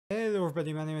Hello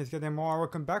everybody, my name is Gademar.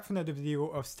 Welcome back for another video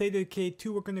of State of Decay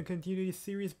 2. We're going to continue this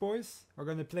series, boys. We're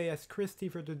going to play as Christy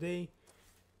for today.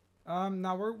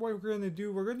 Now what we're going to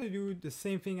do the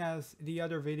same thing as the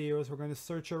other videos. We're going to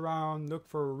search around, look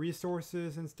for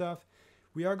resources and stuff.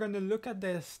 We are going to look at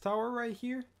this tower right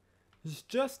here,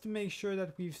 just to make sure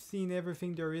that we've seen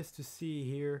everything there is to see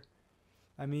here.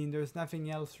 I mean, there's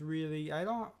nothing else really. I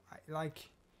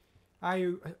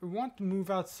want to move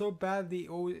out so badly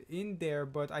in there,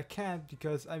 but I can't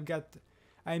because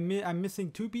I'm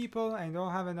missing two people. I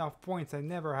don't have enough points. I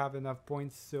never have enough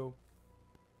points. So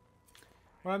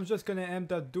what I'm just gonna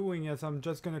end up doing is I'm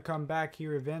just gonna come back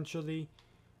here eventually,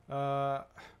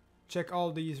 check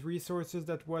all these resources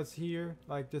that was here.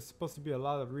 Like, there's supposed to be a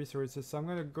lot of resources, so I'm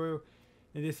gonna go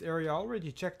in this area. I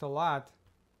already checked a lot,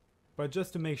 but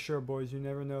just to make sure, boys, you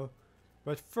never know.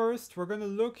 But first we're gonna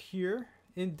look here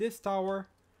in this tower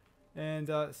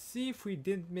and see if we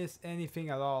didn't miss anything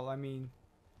at all. I mean,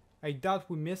 I doubt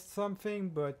we missed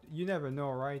something, but you never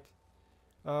know, right?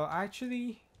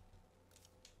 Actually,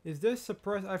 is this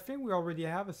suppressor? I think we already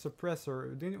have a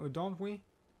suppressor, don't we? I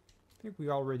think we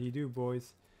already do,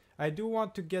 boys. I do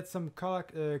want to get some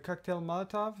cocktail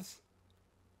molotovs.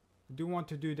 I do want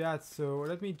to do that, so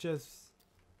let me just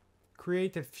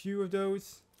create a few of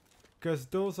those, because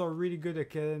those are really good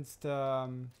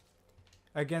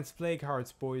against plague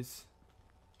hearts, boys.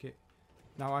 Okay,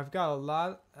 now I've got a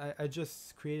lot. I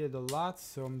just created a lot,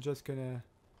 so I'm just gonna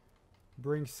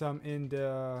bring some in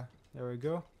the, there we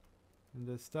go, in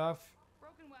the stuff.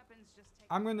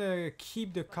 I'm gonna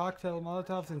keep the cocktail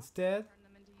molotovs instead.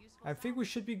 I think we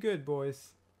should be good, boys.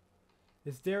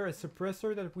 Is there a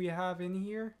suppressor that we have in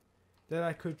here that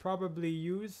I could probably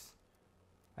use?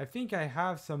 I think I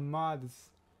have some mods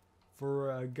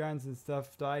for guns and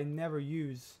stuff that I never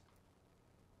use.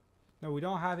 No, we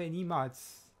don't have any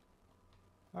mods.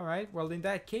 Alright, well in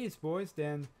that case, boys,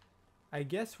 then I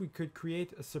guess we could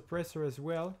create a suppressor as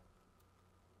well.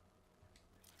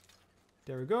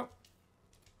 There we go.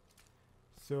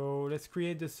 So let's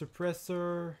create the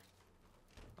suppressor.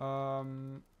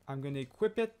 I'm gonna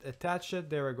equip it, attach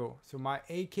it, there we go. So my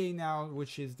AK now,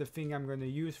 which is the thing I'm gonna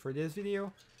use for this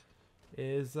video,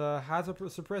 is has a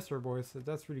suppressor, boys. So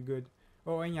that's really good.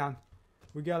 Oh, hang on.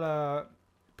 We gotta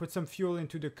put some fuel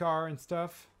into the car and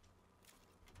stuff.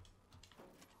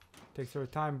 Takes our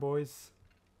time, boys.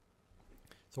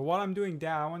 So while I'm doing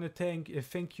that, I want to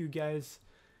thank you guys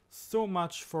so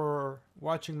much for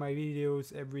watching my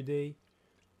videos every day.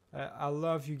 I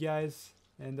love you guys,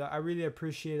 and I really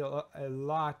appreciate a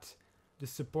lot the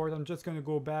support. I'm just gonna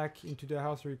go back into the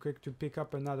house really quick to pick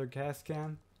up another gas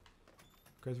can,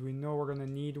 because we know we're gonna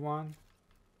need one.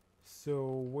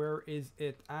 So where is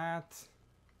it at?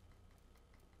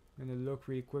 I'm gonna look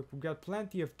really quick. We've got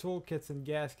plenty of toolkits and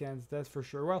gas cans, that's for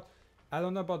sure. Well, I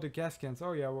don't know about the gas cans.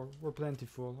 Oh yeah, we're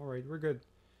plentiful. Alright, we're good.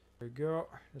 There we go.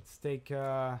 Let's take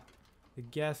the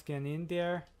gas can in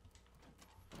there.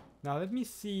 Now let me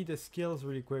see the skills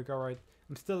really quick. Alright,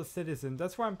 I'm still a citizen.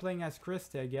 That's why I'm playing as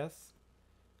Christy, I guess.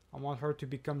 I want her to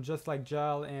become just like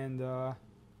Giles and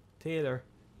Taylor.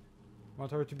 I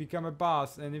want her to become a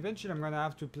boss, and eventually I'm gonna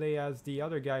have to play as the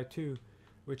other guy too,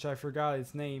 which I forgot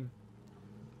his name.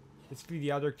 It's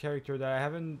the other character that I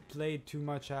haven't played too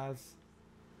much as.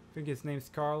 I think his name's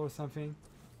Carl or something.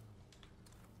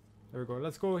 There we go.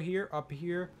 Let's go here, up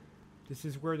here. This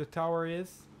is where the tower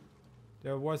is.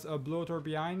 There was a bloater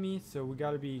behind me, so we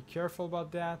gotta be careful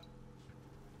about that.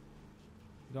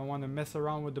 Don't want to mess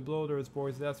around with the bloaters,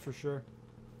 boys, that's for sure.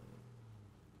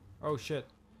 Oh shit.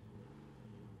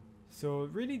 So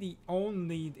really the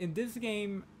only, in this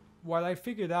game, what I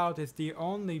figured out is the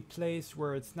only place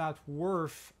where it's not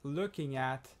worth looking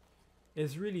at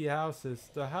is really houses.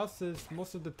 The houses,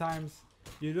 most of the times,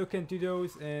 you look into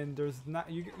those and there's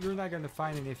not, you're not gonna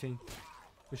find anything,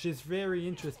 which is very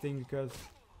interesting, because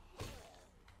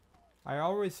I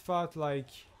always thought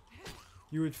like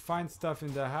you would find stuff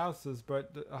in the houses,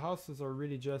 but the houses are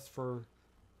really just for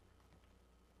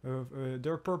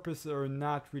their purpose are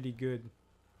not really good.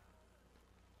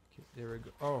 Okay, there we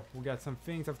go. Oh, we got some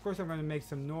things. Of course I'm gonna make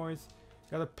some noise.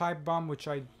 Got a pipe bomb, which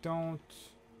I don't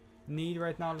need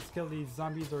right now. Let's kill these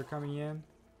zombies that are coming in.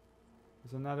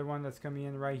 There's another one that's coming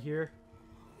in right here.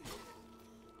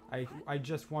 I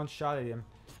just one shot at him.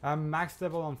 I'm max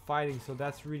level on fighting, so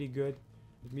that's really good.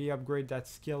 Let me upgrade that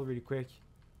skill really quick.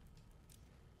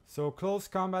 So close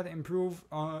combat, improve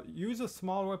use of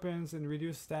small weapons and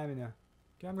reduce stamina.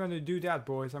 Okay, I'm gonna do that,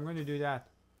 boys. I'm gonna do that.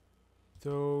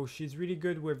 So she's really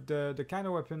good with the kind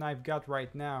of weapon I've got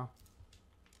right now,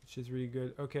 which is really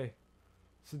good. Okay,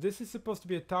 so this is supposed to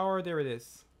be a tower. There it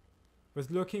is.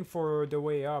 Was looking for the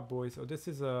way up, boys. So this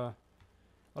is a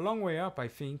a long way up, I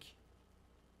think.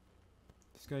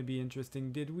 It's gonna be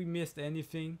interesting. Did we miss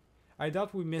anything? I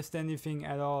doubt we missed anything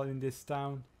at all in this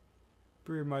town.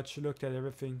 Pretty much looked at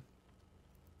everything.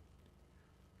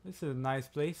 This is a nice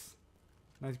place.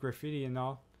 Nice graffiti and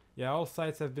all. Yeah, all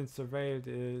sites have been surveyed.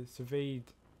 Surveyed.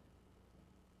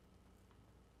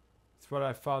 That's what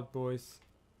I thought, boys.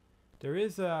 There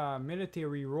is a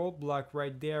military roadblock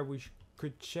right there. We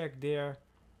could check there.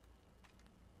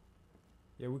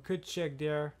 Yeah, we could check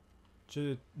there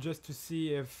just to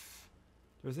see if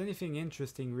there's anything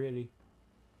interesting, really.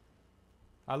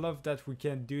 I love that we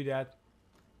can do that.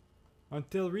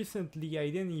 Until recently, I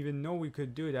didn't even know we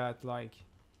could do that. Like,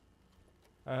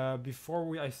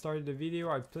 before I started the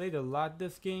video, I played a lot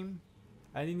this game.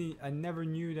 I never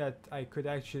knew that I could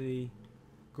actually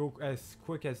go as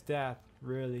quick as that,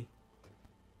 really.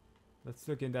 Let's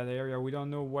look in that area. We don't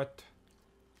know what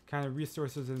kind of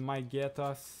resources it might get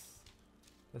us.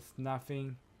 That's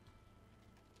nothing.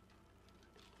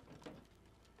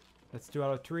 That's 2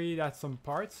 out of 3. That's some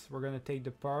parts. We're gonna take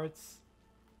the parts.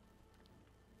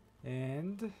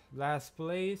 And last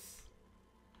place.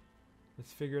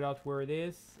 Let's figure out where it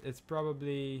is. It's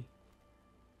probably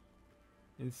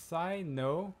inside.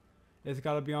 No, it's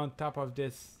gotta be on top of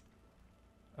this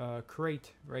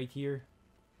crate right here.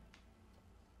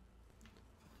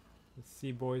 Let's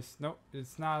see, boys. No,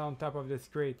 it's not on top of this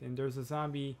crate. And there's a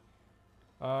zombie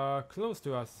close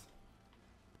to us.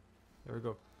 There we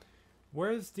go.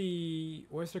 Where's the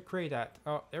crate at?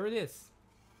 Oh, there it is.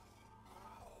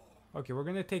 Okay, we're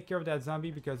gonna take care of that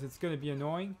zombie because it's gonna be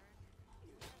annoying.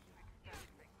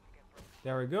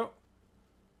 There we go.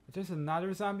 There's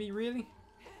another zombie, really?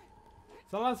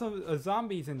 There's a lot of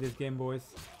zombies in this game, boys.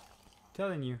 I'm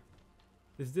telling you.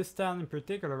 It's this town in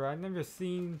particular. I've never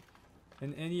seen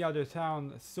in any other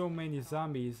town so many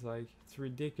zombies. Like, it's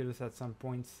ridiculous at some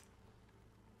points.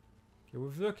 Okay,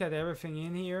 we've looked at everything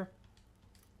in here.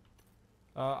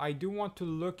 I do want to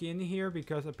look in here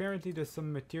because apparently there's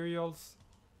some materials.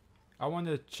 I want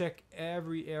to check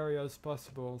every area as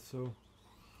possible, so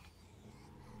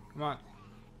come on.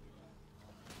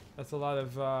 That's a lot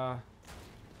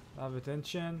of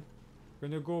attention. We're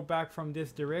gonna go back from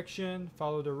this direction,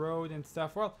 follow the road and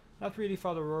stuff. Well, not really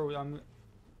follow the road. I'm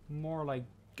more like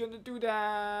gonna do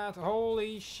that.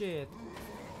 Holy shit!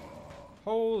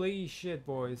 Holy shit,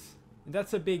 boys! And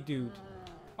that's a big dude.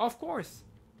 Of course.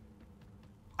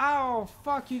 Oh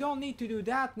fuck! You don't need to do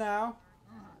that now.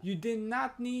 You did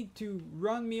not need to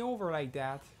run me over like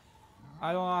that.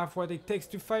 I don't have what it takes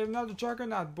to fight another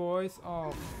juggernaut, boys.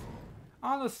 Oh,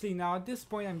 honestly, now at this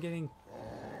point, I'm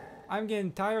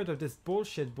getting tired of this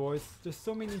bullshit, boys. There's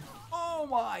so many. Oh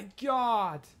my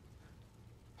god!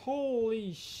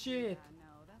 Holy shit!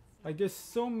 Like, there's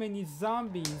so many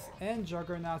zombies and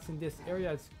juggernauts in this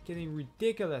area. It's getting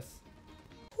ridiculous.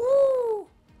 Woo!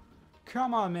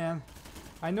 Come on, man.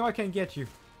 I know I can get you.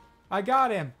 I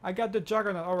got him. I got the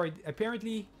juggernaut. Alright,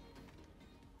 apparently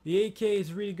the AK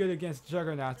is really good against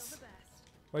juggernauts.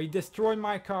 Well, he destroyed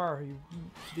my car.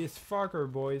 This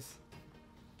fucker, boys.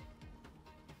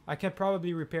 I can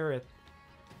probably repair it.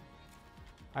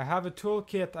 I have a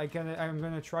toolkit. I'm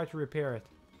gonna try to repair it.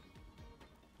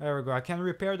 There we go. I can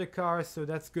repair the car, so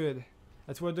that's good.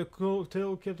 That's what the cool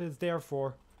toolkit is there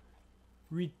for.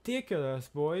 Ridiculous,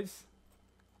 boys.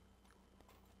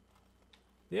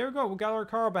 There we go, we got our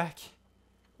car back.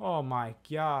 Oh my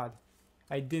god.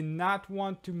 I did not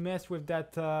want to mess with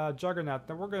that juggernaut.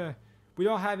 Now we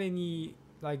don't have any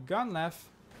like gun left.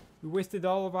 We wasted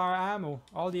all of our ammo.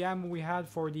 All the ammo we had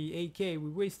for the AK. We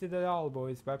wasted it all,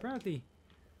 boys. But apparently,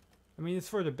 I mean, it's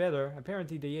for the better.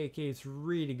 Apparently the AK is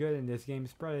really good in this game.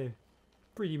 It's probably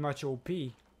pretty much OP.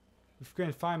 If we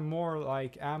can find more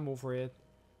like ammo for it,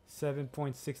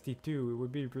 7.62, it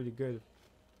would be pretty good.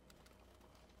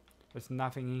 There's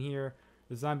nothing in here.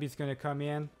 The zombie's gonna come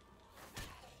in.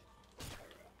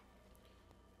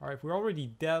 Alright, we already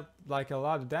dealt like a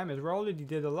lot of damage. We already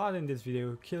did a lot in this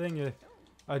video. Killing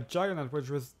a juggernaut, which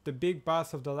was the big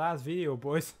boss of the last video,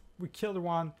 boys. We killed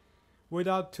one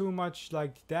without too much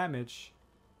like damage.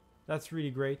 That's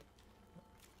really great.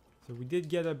 So we did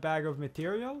get a bag of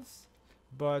materials,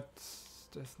 but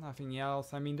there's nothing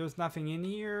else. I mean, there's nothing in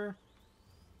here.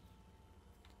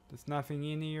 There's nothing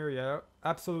in here. Yeah,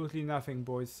 absolutely nothing,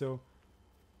 boys. So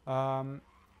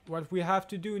what we have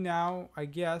to do now, I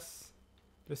guess,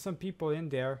 there's some people in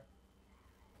there.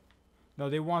 No,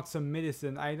 they want some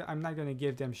medicine. I'm not gonna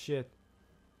give them shit.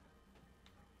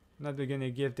 I'm not gonna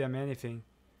give them anything.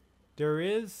 There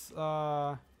is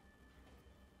I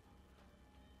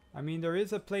mean, there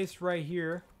is a place right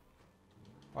here.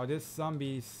 Oh, this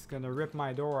zombie's gonna rip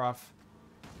my door off.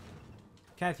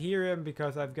 Can't hear him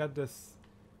because I've got this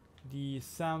the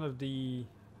sound of the...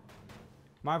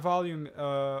 My volume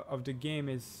of the game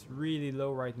is really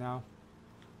low right now.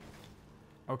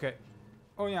 Okay.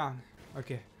 Oh yeah.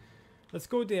 Okay. Let's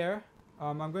go there.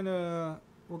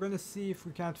 We're gonna see if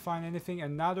we can't find anything.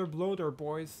 Another bloater,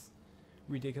 boys.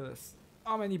 Ridiculous.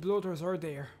 How many bloaters are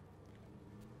there?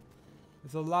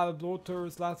 There's a lot of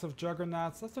bloaters, lots of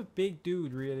juggernauts. That's a big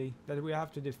dude, really, that we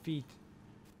have to defeat.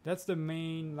 That's the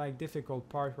main, like, difficult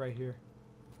part right here.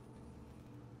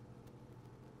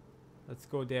 Let's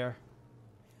go there.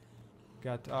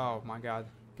 Oh my god.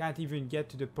 Can't even get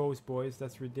to the post, boys.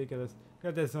 That's ridiculous. Look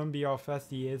at the zombie, how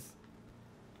fast he is.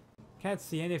 Can't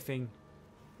see anything.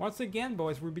 Once again,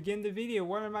 boys, we begin the video.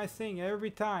 What am I saying?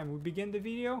 Every time we begin the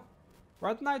video, we're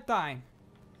at night time.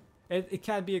 It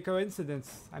can't be a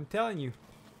coincidence. I'm telling you.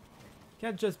 It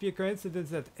can't just be a coincidence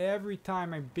that every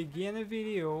time I begin a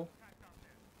video,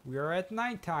 we are at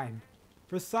night time.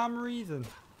 For some reason.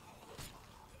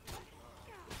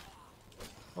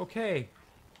 Okay.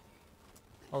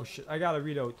 Oh shit, I gotta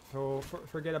reload. So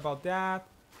forget about that.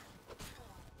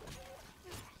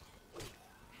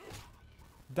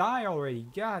 Die already.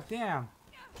 God damn.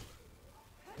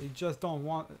 They just don't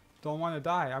want to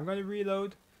die. I'm gonna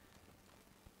reload.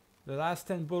 The last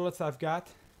 10 bullets I've got.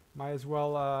 Might as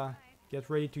well get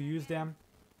ready to use them.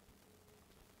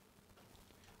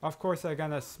 Of course I'm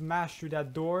gonna smash through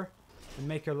that door and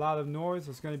make a lot of noise.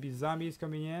 There's gonna be zombies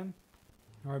coming in.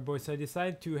 Alright boys, so I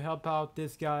decided to help out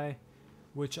this guy,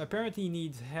 which apparently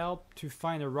needs help to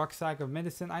find a rucksack of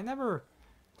medicine. I never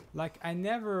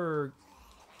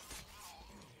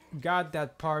got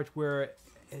that part where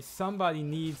somebody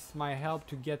needs my help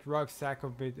to get rucksack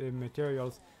of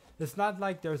materials. It's not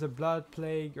like there's a blood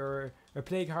plague or a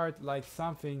plague heart, like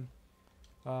something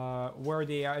where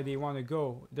they want to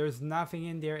go. There's nothing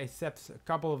in there except a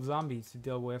couple of zombies to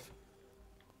deal with.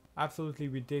 Absolutely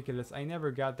ridiculous. I never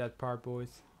got that part,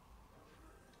 boys.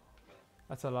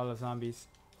 That's a lot of zombies.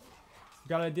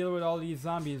 Gotta deal with all these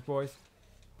zombies, boys.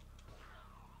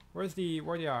 Where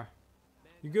they are?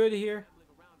 You good here?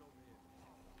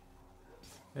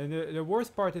 And the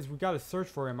worst part is we gotta search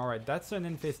for him. Alright, that's an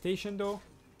infestation though.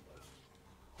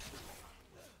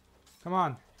 Come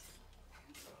on.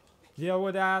 Deal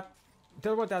with that.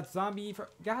 Deal with that zombie. For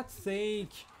God's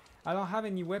sake. I don't have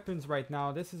any weapons right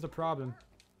now. This is the problem.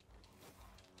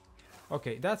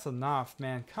 Okay, that's enough,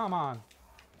 man. Come on.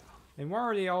 And why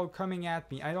are they all coming at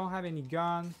me? I don't have any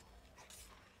gun.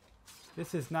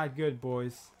 This is not good,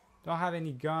 boys. Don't have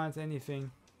any guns,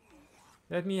 anything.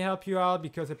 Let me help you out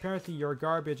because apparently you're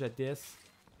garbage at this.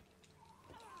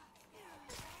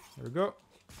 There we go.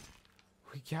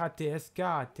 We got this.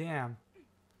 God damn.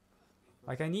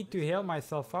 Like, I need to heal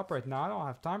myself up right now. I don't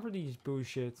have time for these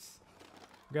bullshits.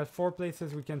 We got 4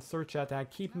 places we can search at, and I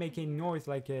keep making noise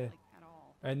like an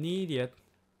idiot.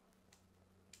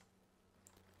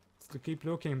 Let's keep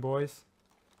looking, boys.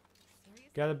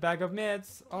 Got a bag of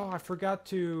meds. Oh, I forgot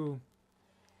to...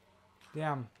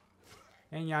 Damn.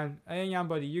 Hang on,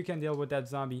 buddy. You can deal with that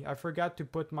zombie. I forgot to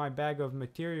put my bag of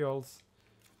materials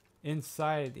in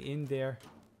there.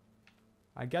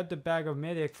 I got the bag of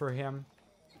medic for him.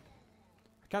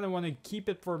 I kind of want to keep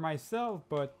it for myself,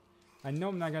 but I know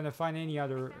I'm not going to find any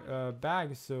other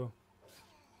bags, so...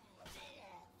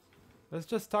 Let's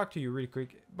just talk to you really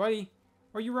quick. Buddy,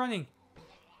 where are you running?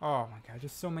 Oh my god,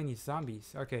 there's so many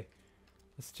zombies. Okay.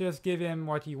 Let's just give him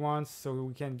what he wants so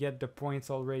we can get the points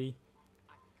already.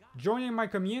 Joining my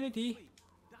community.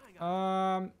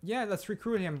 Yeah, let's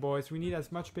recruit him, boys. We need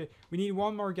as much pay. We need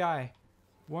one more guy.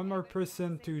 One more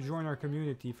person to join our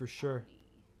community for sure.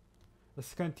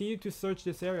 Let's continue to search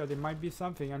this area. There might be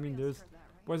something. I mean,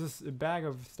 was a bag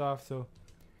of stuff, so...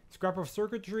 Scrap of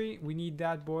circuitry. We need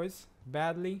that, boys.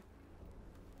 Badly.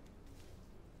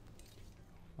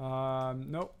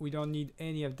 Nope, we don't need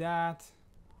any of that.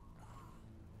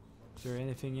 Is there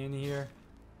anything in here?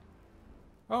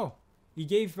 Oh, he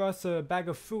gave us a bag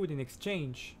of food in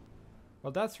exchange.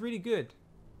 Well, that's really good.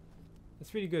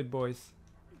 That's really good, boys.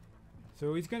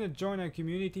 So he's gonna join our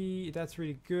community. That's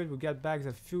really good. We got bags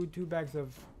of food, 2 bags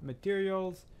of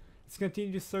materials. Let's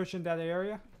continue to search in that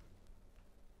area.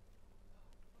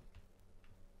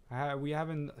 We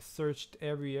haven't searched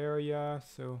every area,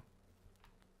 so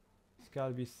there's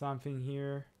gotta be something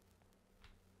here.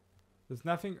 There's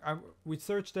nothing. We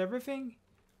searched everything.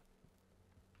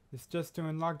 It's just to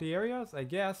unlock the areas, I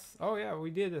guess. Oh yeah, we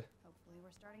did. Hopefully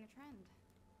we're starting a trend.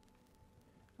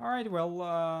 Alright,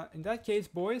 well, in that case,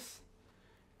 boys,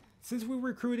 since we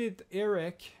recruited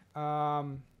Eric, I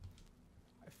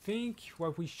think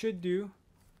what we should do,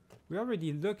 we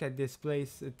already looked at this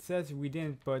place. It says we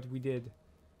didn't, but we did.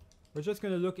 We're just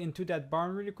gonna look into that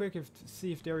barn really quick to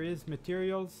see if there is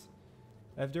materials.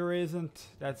 If there isn't,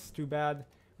 that's too bad.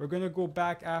 We're gonna go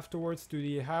back afterwards to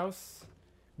the house.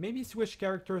 Maybe switch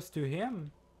characters to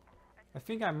him. I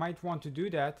think I might want to do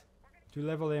that to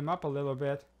level him up a little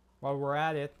bit while we're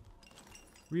at it.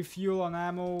 Refuel on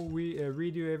ammo,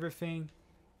 redo everything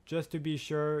just to be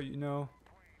sure, you know.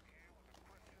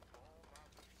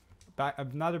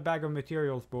 Another bag of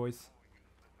materials, boys.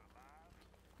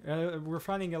 We're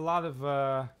finding a lot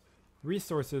of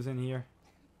resources in here.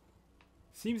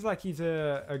 Seems like he's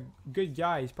a good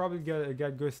guy. He's probably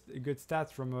got good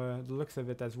stats from the looks of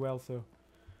it as well. So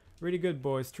really good,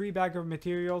 boys. 3 bags of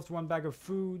materials, 1 bag of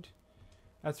food.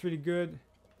 That's really good.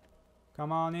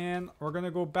 Come on in. We're gonna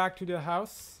go back to the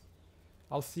house.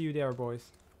 I'll see you there, boys.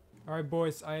 Alright,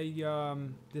 boys. I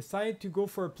decided to go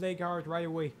for a plague heart right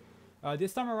away.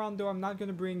 This time around, though, I'm not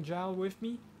gonna bring Jal with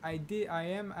me. I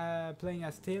am playing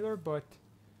as Taylor, but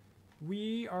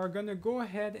we are gonna go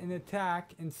ahead and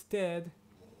attack instead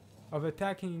of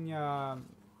attacking.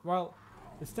 Well,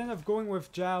 instead of going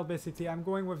with Jal, basically, I'm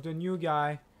going with the new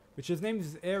guy, which his name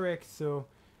is Eric. So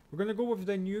we're gonna go with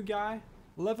the new guy.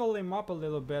 Level him up a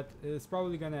little bit. It's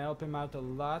probably gonna help him out a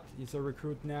lot. He's a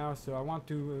recruit now, so I want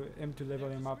him to level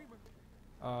him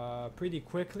up pretty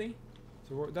quickly.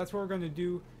 So that's what we're gonna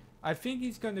do. I think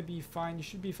he's gonna be fine. He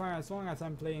should be fine as long as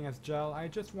I'm playing as Gel. I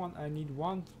need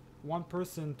one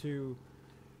person to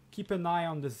keep an eye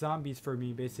on the zombies for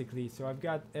me, basically. So I've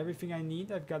got everything I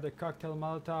need. I've got the cocktail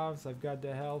molotovs. I've got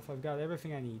the health. I've got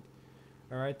everything I need.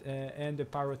 All right, and the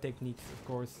pyrotechniques, of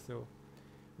course. So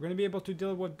we're gonna be able to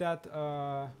deal with that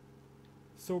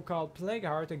so-called plague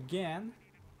heart again.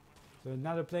 So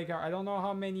another plague heart. I don't know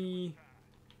how many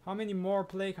more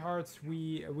plague hearts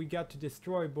we got to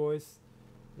destroy, boys.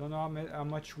 Don't know how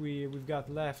much we've got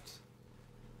left.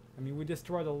 I mean, we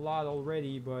destroyed a lot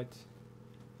already, but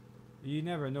you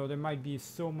never know. There might be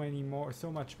so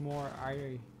much more.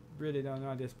 I really don't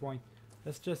know at this point.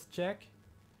 Let's just check.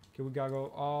 Okay, we gotta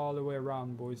go all the way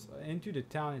around, boys, into the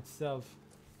town itself,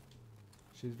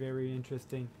 which is very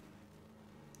interesting.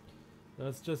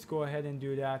 Let's just go ahead and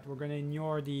do that. We're gonna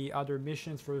ignore the other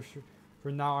missions for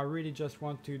now. I really just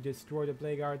want to destroy the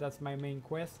plague heart. That's my main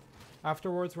quest.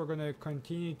 Afterwards, we're gonna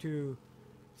continue to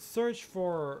search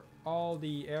for all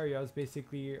the areas,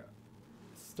 basically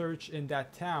search in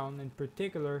that town in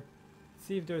particular,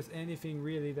 see if there's anything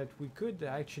really that we could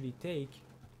actually take.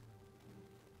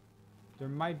 There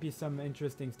might be some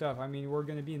interesting stuff. I mean, we're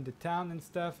gonna be in the town and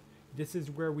stuff. This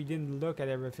is where we didn't look at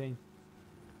everything.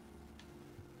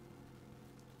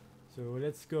 So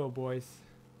let's go, boys.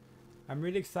 I'm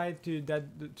really excited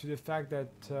to the fact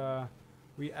that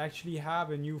we actually have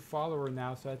a new follower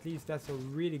now, so at least that's a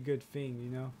really good thing, you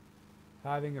know,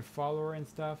 having a follower and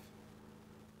stuff.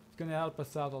 It's gonna help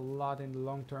us out a lot in the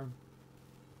long term,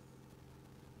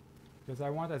 because I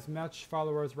want as much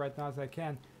followers right now as I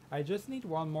can. I just need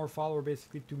one more follower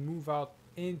basically to move out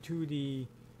into the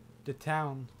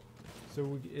town,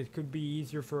 so it could be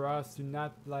easier for us to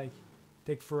not like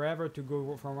take forever to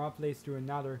go from one place to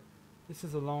another. This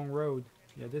is a long road.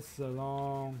 Yeah, this is a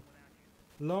long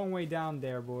way down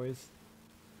there, boys.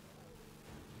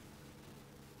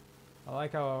 I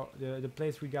like how the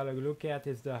place we gotta look at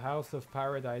is the House of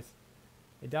Paradise.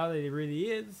 I doubt it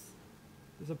really is.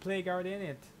 There's a plague heart in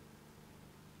it.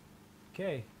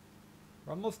 Okay,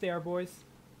 we're almost there, boys.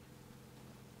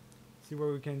 See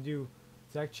what we can do.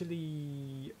 It's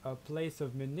actually a place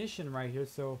of munition right here,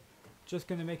 so just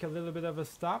gonna make a little bit of a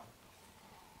stop.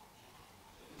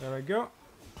 There we go.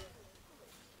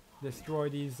 Destroy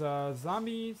these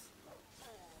zombies.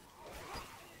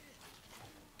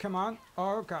 Come on.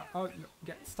 Oh god. Oh,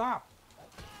 no. Stop.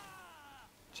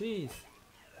 Jeez.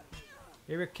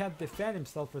 Eric can't defend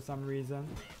himself for some reason.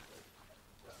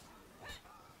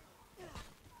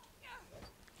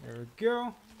 There we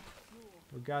go.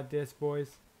 We got this, boys.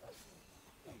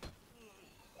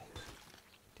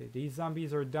 Okay, these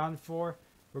zombies are done for.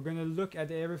 We're gonna look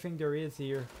at everything there is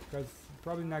here, because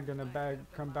probably not gonna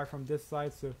come back from this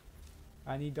side, so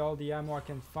I need all the ammo I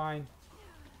can find.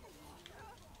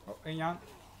 Oh, hang on.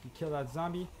 You kill that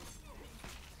zombie.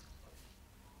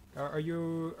 Are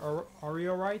you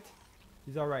alright?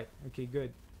 He's alright. Okay,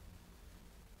 good.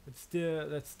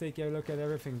 Let's take a look at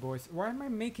everything, boys. Why am I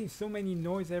making so many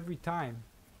noise every time?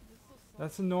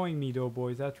 That's annoying me though,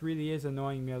 boys. That really is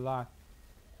annoying me a lot.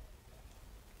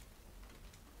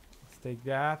 Let's take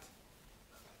that.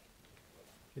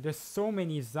 There's so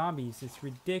many zombies. It's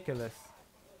ridiculous.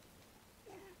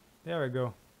 There we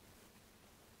go.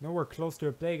 Nowhere close to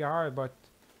a plague heart, but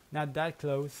not that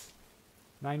close.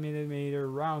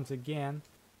 9mm rounds again.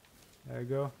 There we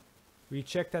go. We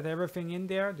checked that everything in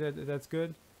there. That's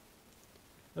good.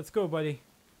 Let's go, buddy.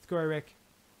 Let's go, Eric.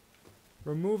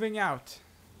 We're moving out.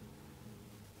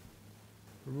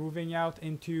 We're moving out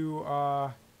into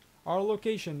our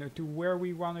location, to where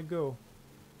we want to go.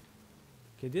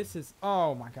 Okay, this is...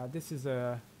 Oh my god, this is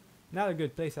not a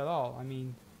good place at all. I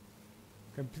mean,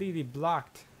 completely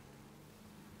blocked.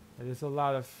 There's a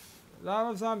lot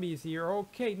of zombies here.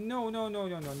 Okay, no,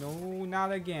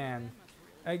 not again.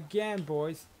 Again,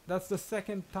 boys. That's the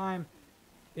second time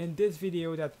in this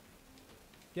video that...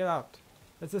 Get out.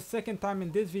 That's the second time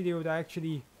in this video that I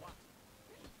actually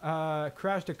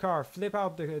crashed the car. Flip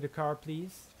out the car,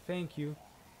 please. Thank you.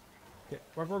 Okay,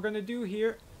 what we're gonna do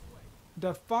here...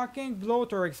 The fucking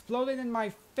bloater exploded in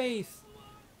my face.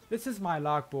 This is my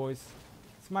luck, boys.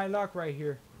 It's my luck right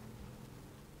here.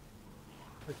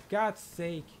 For God's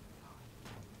sake.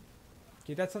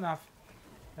 Okay, that's enough.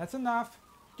 That's enough.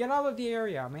 Get out of the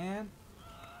area, man.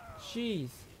 Jeez.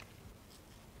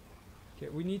 Okay,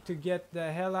 we need to get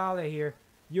the hell out of here.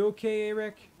 You okay,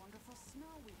 Eric? Wonderful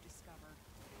smell we've discovered.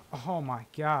 Oh my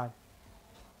god.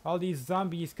 All these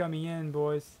zombies coming in,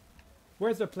 boys.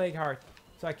 Where's the plague heart?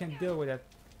 So I can deal with it.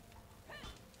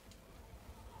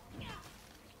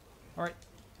 Alright.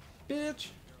 Bitch!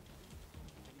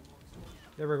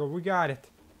 There we go, we got it.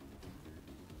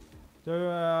 There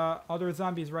are other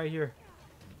zombies right here.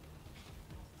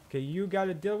 Okay, you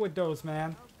gotta deal with those,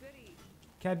 man. Oh, goody.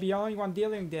 Can't be only one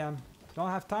dealing them. Don't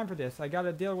have time for this. I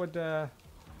gotta deal with the...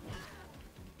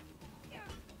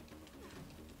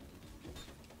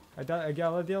 I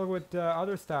gotta deal with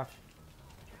other stuff.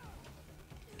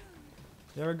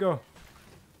 There we go.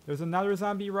 There's another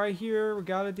zombie right here. We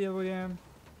gotta deal with him.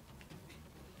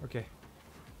 Okay.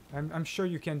 I'm sure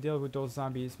you can deal with those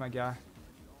zombies, my guy.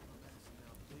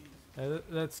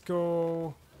 Let's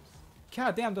go.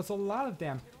 God damn, there's a lot of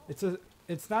them.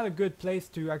 It's not a good place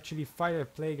to actually fight a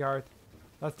plague heart.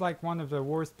 That's like one of the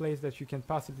worst places that you can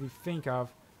possibly think of.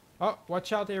 Oh,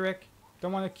 watch out, Eric.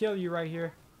 Don't want to kill you right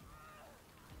here.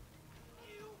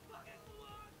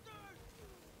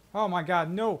 Oh my god,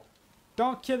 no.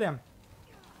 Don't kill him.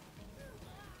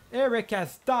 Eric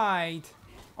has died.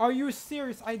 Are you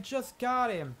serious? I just got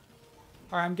him.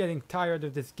 Alright, I'm getting tired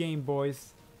of this game,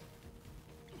 boys.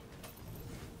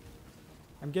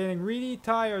 I'm getting really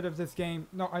tired of this game.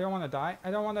 No, I don't want to die.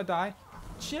 I don't want to die.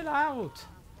 Chill out.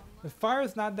 The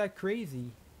fire's not that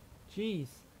crazy. Jeez.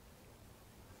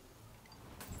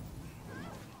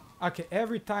 Okay,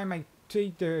 every time I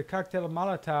take the cocktail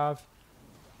Molotov,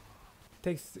 it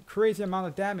takes a crazy amount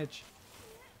of damage.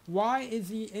 Why is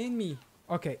he in me?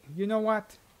 Okay, you know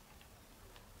what?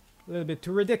 A little bit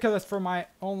too ridiculous for my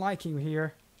own liking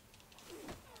here.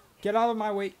 Get out of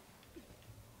my way.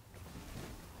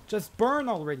 Just burn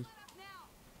already.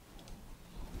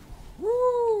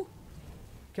 Woo!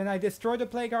 Can I destroy the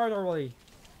plague heart already?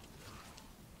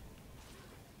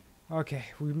 Okay,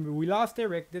 we lost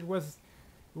Eric. It was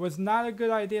not a good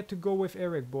idea to go with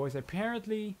Eric, boys.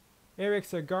 Apparently,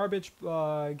 Eric's a garbage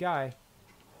guy.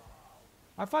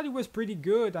 I thought he was pretty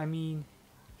good. I mean,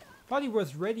 thought he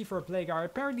was ready for a plague heart.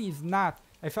 Apparently, he's not.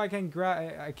 If I can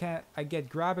grab, I get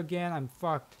grab again. I'm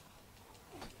fucked.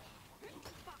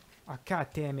 Oh, god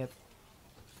damn it.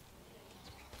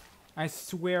 I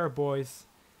swear, boys.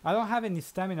 I don't have any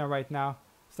stamina right now.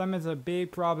 Stamina's a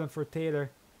big problem for Taylor.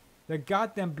 The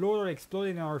goddamn bloater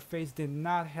exploding in our face did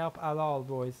not help at all,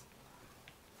 boys.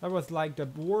 That was like the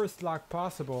worst luck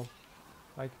possible.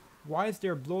 Like, why is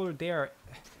there a bloater there?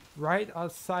 Right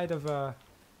outside of a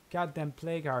goddamn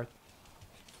plague heart.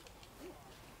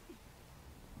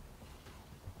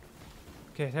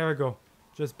 Okay, there we go.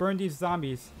 Just burn these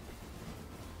zombies.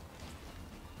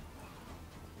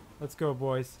 Let's go,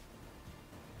 boys.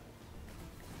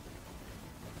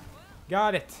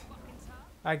 Got it.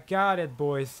 I got it,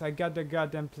 boys. I got the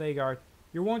goddamn plague heart.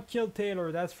 You won't kill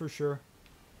Taylor, that's for sure.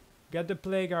 Got the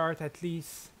plague heart at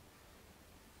least.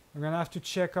 I'm gonna have to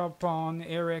check up on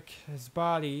Eric, his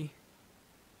body.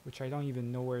 Which I don't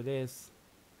even know where it is.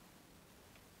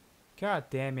 God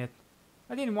damn it.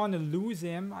 I didn't want to lose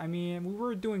him. I mean, we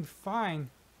were doing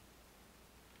fine.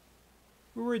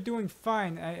 We were doing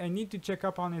fine. I need to check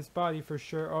up on his body for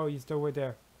sure. Oh, he's over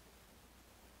there.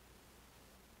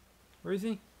 Where is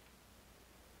he?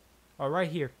 Oh, right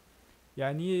here. Yeah,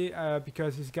 I need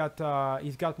because he's got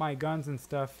my guns and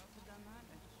stuff.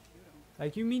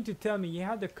 Like, you mean to tell me you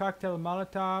had the cocktail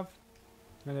Molotov?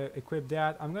 I'm gonna equip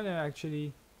that. I'm gonna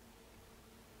actually...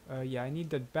 yeah, I need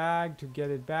that bag to get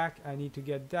it back. I need to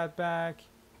get that back.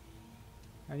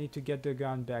 I need to get the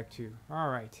gun back too.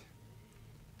 Alright.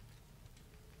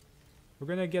 We're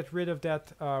gonna get rid of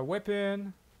that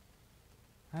weapon.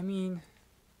 I mean...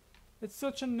 It's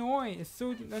such annoying. It's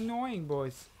so annoying,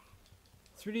 boys.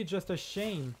 It's really just a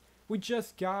shame. We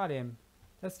just got him.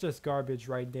 That's just garbage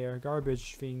right there.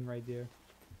 Garbage thing right there.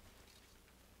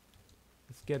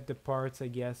 Let's get the parts, I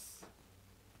guess.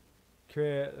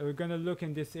 Okay, we're gonna look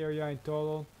in this area in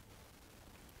total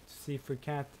to see if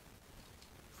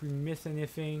we miss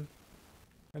anything.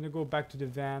 Gonna go back to the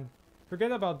van.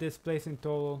 Forget about this place in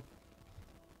total.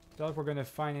 Doubt we're gonna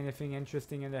find anything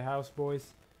interesting in the house,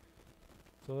 boys.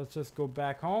 So let's just go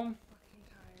back home. Fucking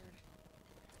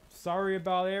tired. Sorry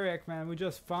about Eric, man. We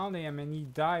just found him and he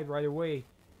died right away.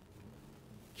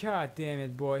 God damn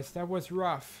it, boys. That was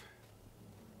rough.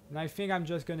 And I think I'm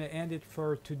just gonna end it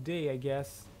for today, I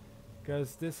guess.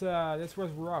 Because this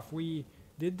was rough. We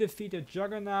did defeat a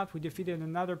Juggernaut. We defeated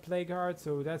another Plague Heart,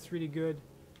 so that's really good.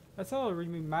 That's all that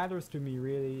really matters to me,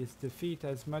 really, is defeat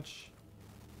as much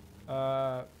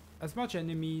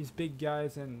enemies, big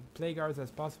guys, and Plague Hearts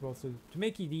as possible. So to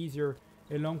make it easier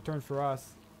in long term for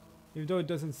us, even though it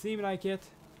doesn't seem like it,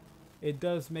 it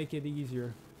does make it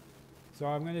easier. So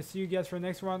I'm gonna see you guys for the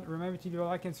next one. Remember to leave a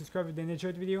like and subscribe if you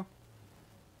enjoyed the video.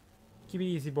 Keep it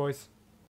easy, boys.